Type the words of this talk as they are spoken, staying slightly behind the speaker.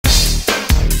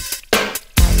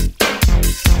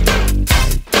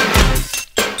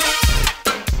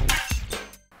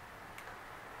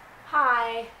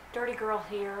April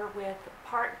here with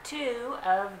part 2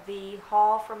 of the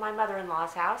haul from my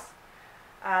mother-in-law's house.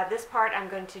 This part I'm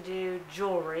going to do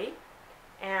jewelry,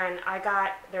 and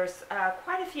there's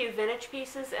quite a few vintage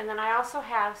pieces, and then I also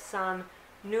have some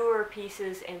newer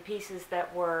pieces and pieces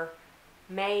that were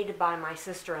made by my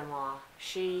sister-in-law.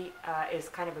 She is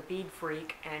kind of a bead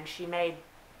freak, and she made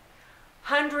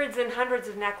hundreds and hundreds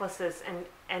of necklaces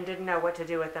and didn't know what to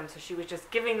do with them, so she was just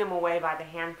giving them away by the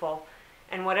handful.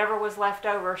 And whatever was left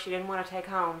over, she didn't want to take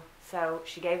home. So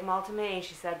she gave them all to me.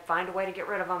 She said, find a way to get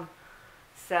rid of them.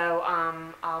 So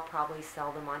I'll probably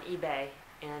sell them on eBay.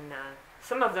 And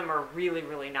some of them are really,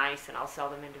 really nice, and I'll sell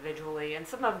them individually. And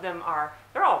some of them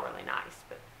they're all really nice,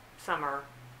 but some are,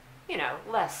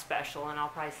 less special, and I'll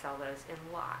probably sell those in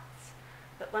lots.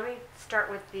 But let me start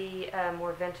with the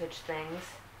more vintage things,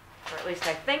 or at least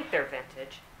I think they're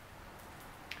vintage.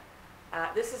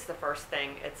 This is the first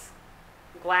thing. It's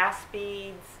glass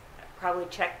beads, probably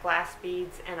checked glass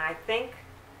beads, and I think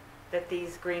that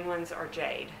these green ones are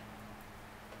jade.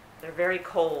 They're very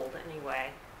cold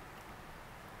anyway.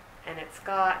 And it's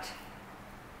got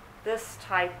this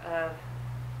type of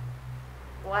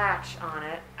latch on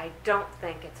it. I don't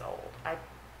think it's old. I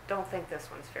don't think this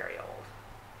one's very old.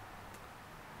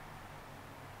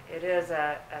 It is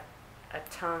a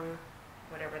tongue,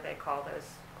 whatever they call those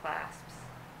clasps.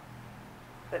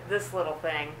 But this little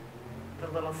thing, the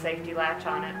little safety latch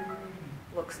on it,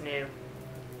 looks newer.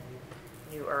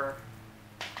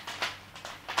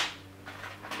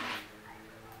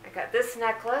 I got this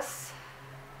necklace.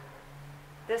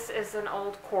 This is an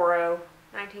old Coro,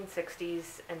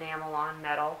 1960s enamel on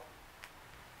metal.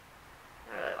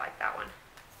 I really like that one.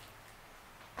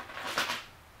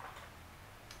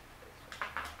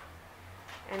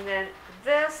 And then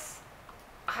this,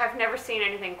 I've never seen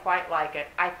anything quite like it.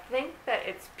 I think that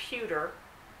it's pewter.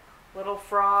 Little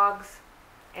frogs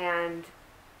and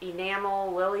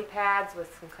enamel lily pads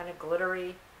with some kind of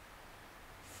glittery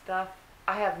stuff.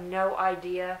 I have no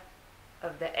idea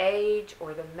of the age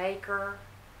or the maker.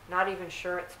 Not even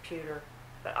sure it's pewter,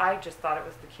 but I just thought it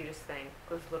was the cutest thing.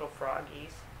 Those little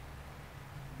froggies.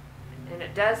 And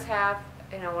it does have,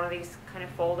 one of these kind of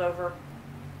fold over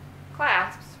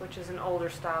clasps, which is an older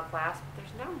style clasp. But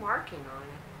there's no marking on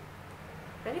it.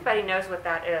 If anybody knows what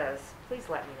that is, please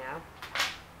let me know.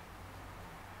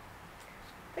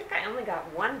 I think I only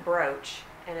got one brooch,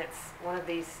 and it's one of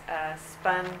these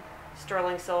spun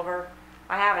sterling silver.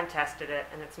 I haven't tested it,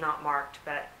 and it's not marked,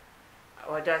 but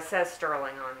it says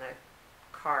sterling on the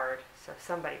card, so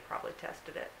somebody probably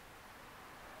tested it.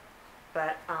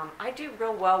 But I do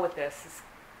real well with this. It's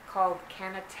called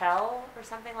Canatel or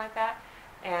something like that,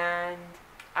 and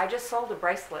I just sold a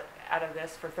bracelet out of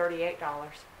this for $38.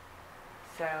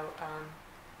 So,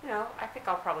 I think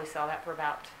I'll probably sell that for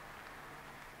about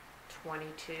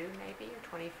 22 maybe, or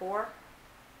 24.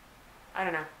 I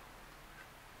don't know.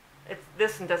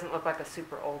 This one doesn't look like a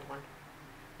super old one.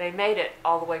 They made it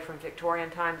all the way from Victorian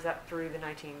times up through the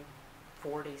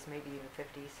 1940s, maybe even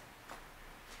 50s.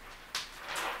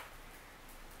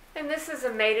 And this is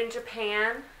a made in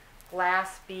Japan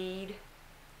glass bead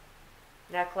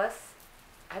necklace.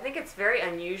 I think it's very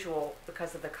unusual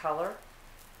because of the color.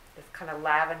 It's kind of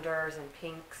lavenders and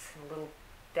pinks and a little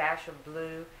dash of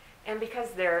blue. And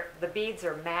because the beads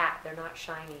are matte, they're not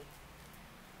shiny.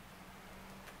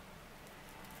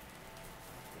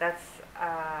 That's,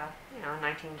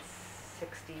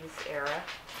 1960s era.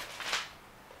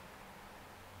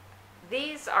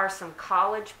 These are some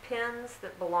college pins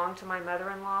that belong to my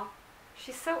mother-in-law.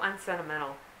 She's so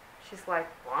unsentimental. She's like,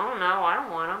 well, I don't know, I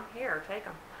don't want them. Here, take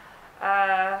them.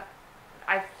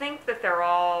 I think that they're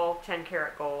all 10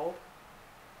 karat gold.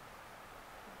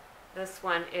 This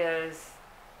one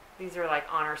these are like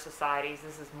honor societies.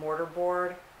 This is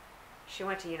mortarboard. She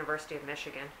went to University of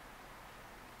Michigan.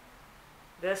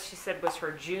 This, she said, was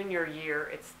her junior year.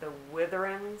 It's the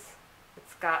Witherins.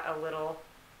 It's got a little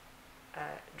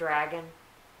dragon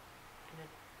and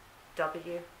a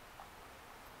W.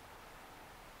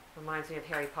 Reminds me of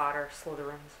Harry Potter,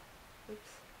 Slytherins.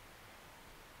 Oops.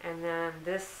 And then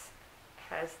this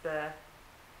has the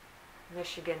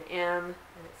Michigan M,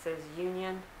 and it says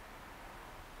Union.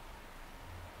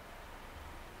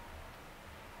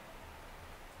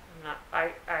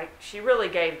 She really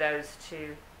gave those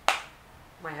to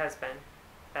my husband,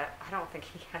 but I don't think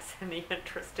he has any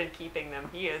interest in keeping them.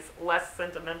 He is less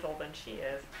sentimental than she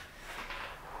is.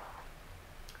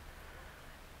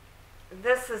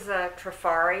 This is a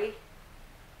Trifari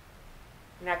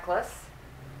necklace.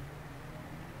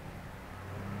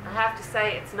 I have to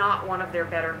say it's not one of their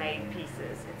better made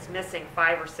pieces. It's missing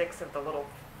 5 or 6 of the little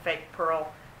fake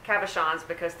pearl cabochons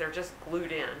because they're just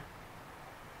glued in.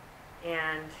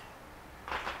 And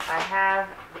I have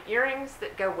the earrings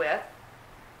that go with.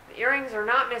 The earrings are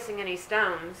not missing any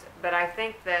stones, but I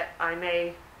think that I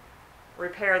may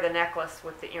repair the necklace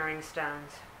with the earring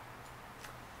stones.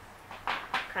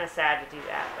 Kind of sad to do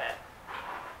that, but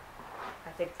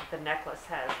I think that the necklace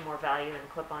has more value than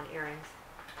clip-on earrings.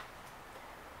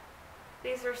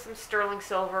 These are some sterling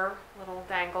silver, little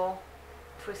dangle,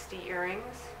 twisty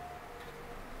earrings.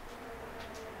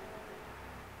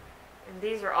 And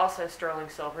these are also sterling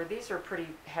silver. These are pretty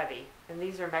heavy, and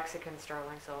these are Mexican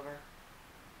sterling silver.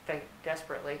 They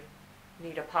desperately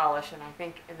need a polish, and I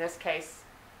think in this case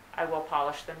I will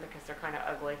polish them because they're kind of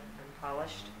ugly and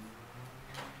polished.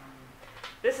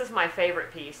 This is my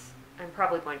favorite piece. I'm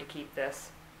probably going to keep this.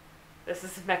 This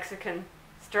is Mexican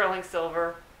sterling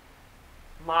silver,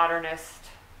 modernist,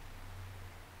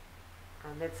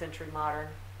 or mid-century modern.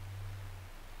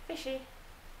 Fishy.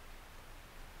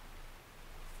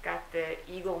 It's got the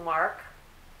eagle mark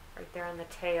right there on the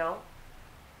tail.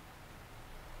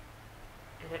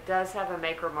 And it does have a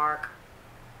maker mark.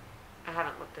 I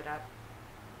haven't looked it up.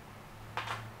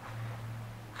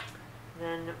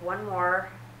 And then one more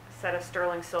set of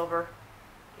sterling silver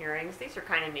earrings. These are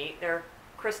kind of neat. They're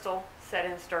crystal set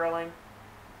in sterling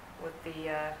with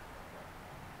the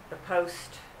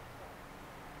post.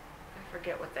 I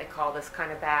forget what they call this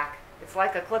kind of back. It's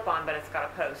like a clip-on, but it's got a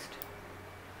post.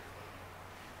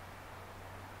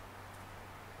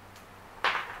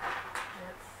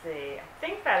 Let's see. I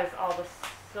think that is all the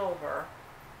silver.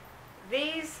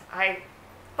 These, I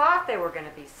thought they were going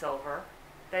to be silver.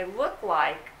 They look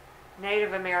like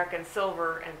Native American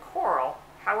silver and coral.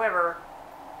 However,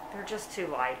 they're just too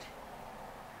light.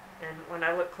 And when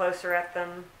I look closer at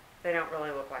them, they don't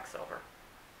really look like silver.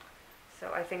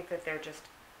 So I think that they're just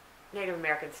Native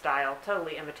American style,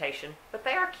 totally imitation. But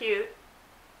they are cute.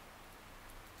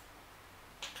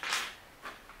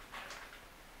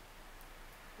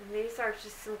 And these are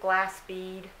just some glass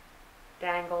bead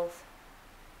dangles.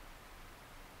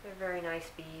 They're very nice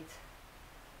beads.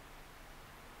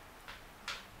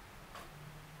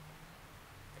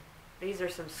 These are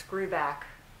some screwback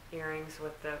earrings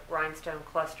with the rhinestone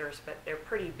clusters, but they're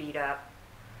pretty beat up.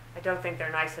 I don't think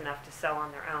they're nice enough to sell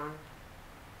on their own.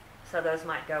 So those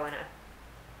might go in a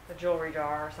jewelry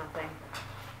jar or something.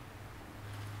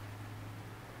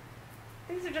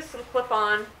 These are just some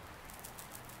clip-on,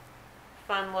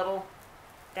 fun little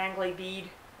dangly bead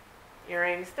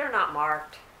earrings. They're not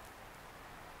marked.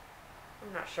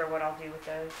 I'm not sure what I'll do with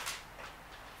those.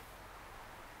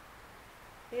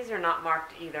 These are not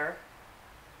marked either.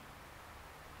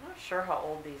 I'm not sure how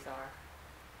old these are.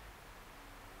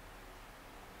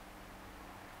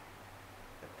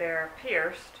 But they're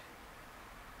pierced.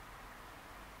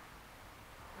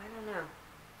 I don't know.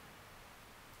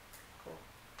 Cool.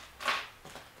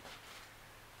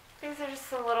 These are just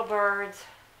some little birds.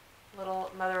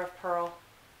 Little mother of pearl.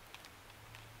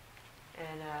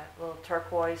 And a little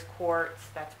turquoise quartz.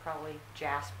 That's probably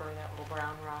jasper, that little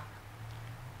brown rock.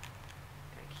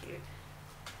 Cute.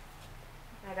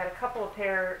 I got a couple of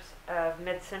pairs of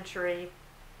mid-century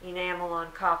enamel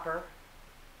on copper.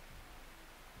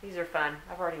 These are fun.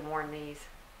 I've already worn these.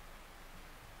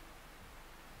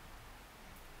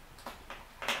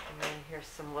 And then here's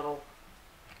some little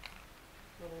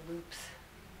loops.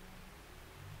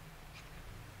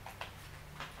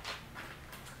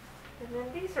 And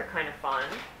then these are kind of fun.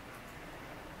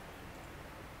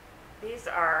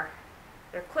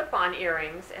 They're clip-on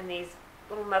earrings, and these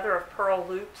little mother of pearl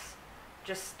loops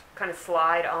just kind of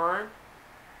slide on.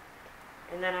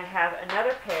 And then I have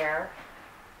another pair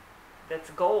that's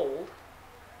gold,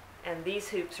 and these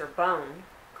hoops are bone,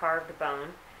 carved bone,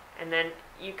 and then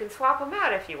you can swap them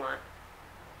out if you want.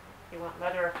 If you want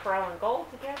mother of pearl and gold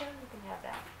together, you can have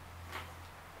that.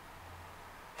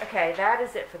 Okay, that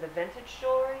is it for the vintage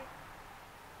jewelry.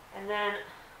 And then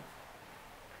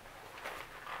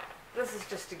this is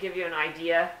just to give you an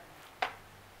idea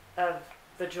of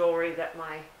the jewelry that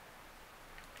my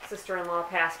sister-in-law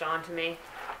passed on to me.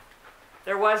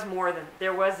 There was more than,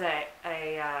 it was a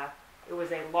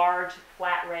large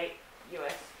flat rate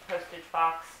U.S. postage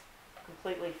box,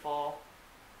 completely full.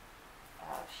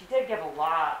 She did give a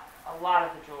lot of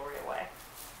the jewelry away.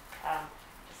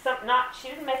 She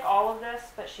didn't make all of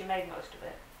this, but she made most of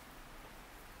it.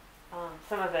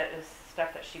 Some of it is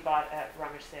stuff that she bought at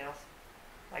rummage sales,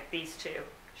 like these two.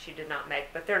 She did not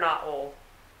make, but they're not old.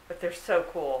 But they're so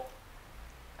cool.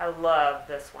 I love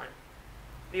this one.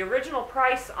 The original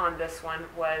price on this one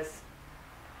was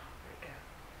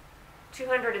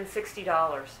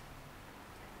 $260.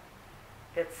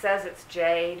 It says it's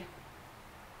jade.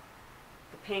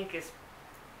 The pink is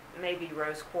maybe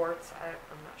rose quartz.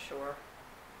 I'm not sure.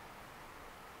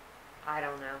 I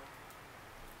don't know.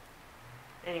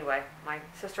 Anyway, my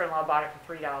sister-in-law bought it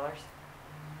for $3.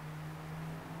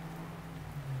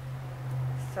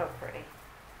 So pretty.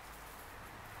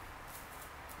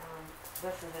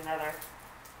 This is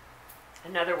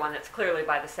another one that's clearly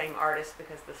by the same artist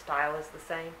because the style is the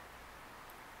same.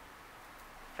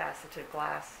 Faceted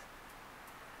glass.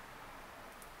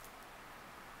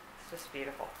 It's just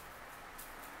beautiful.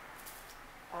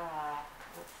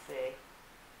 Let's see.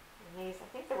 And these, I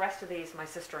think the rest of these my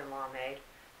sister-in-law made.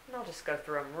 And I'll just go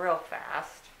through them real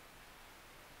fast.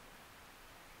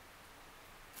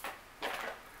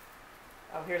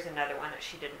 Oh, here's another one that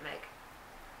she didn't make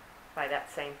by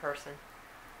that same person.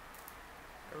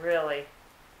 I really,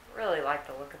 really like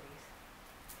the look of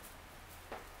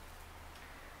these.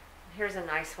 Here's a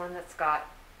nice one that's got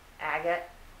agate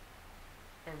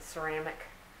and ceramic,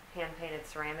 hand-painted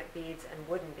ceramic beads and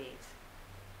wooden beads.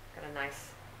 Got a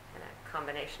nice kind of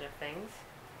combination of things.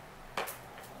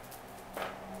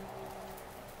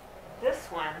 This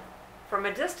one, from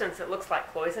a distance it looks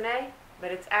like cloisonne,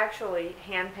 but it's actually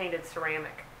hand-painted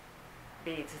ceramic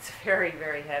beads. It's very,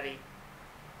 very heavy.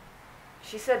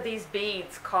 She said these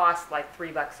beads cost like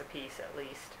 $3 a piece at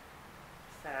least.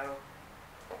 So,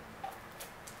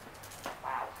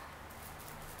 wow.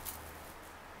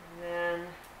 And then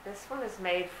this one is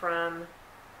made from,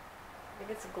 I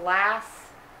think it's glass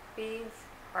beads,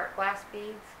 art glass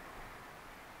beads.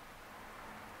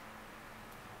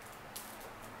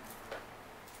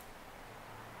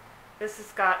 This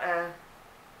has got a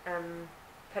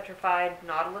petrified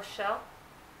nautilus shell.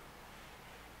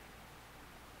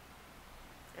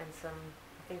 And some,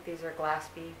 I think these are glass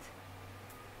beads.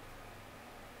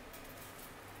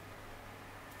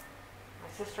 My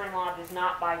sister-in-law does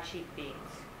not buy cheap beads.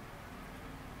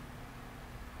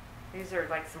 These are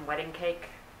like some wedding cake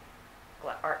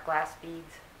art glass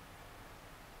beads.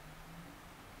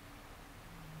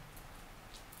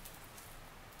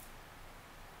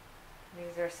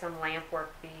 These are some lampwork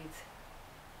beads.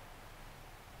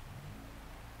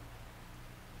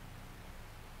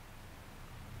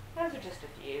 Those are just a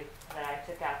few that I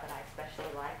took out that I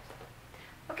especially liked.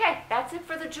 Okay, that's it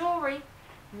for the jewelry.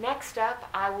 Next up,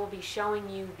 I will be showing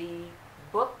you the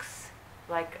books,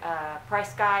 like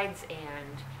price guides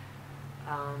and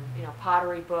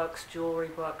pottery books, jewelry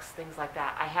books, things like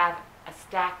that. I have a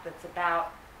stack that's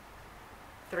about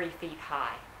 3 feet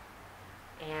high,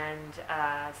 and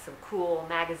some cool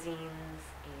magazines,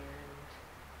 and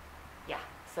yeah,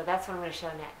 so that's what I'm going to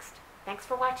show next. Thanks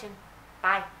for watching.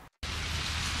 Bye.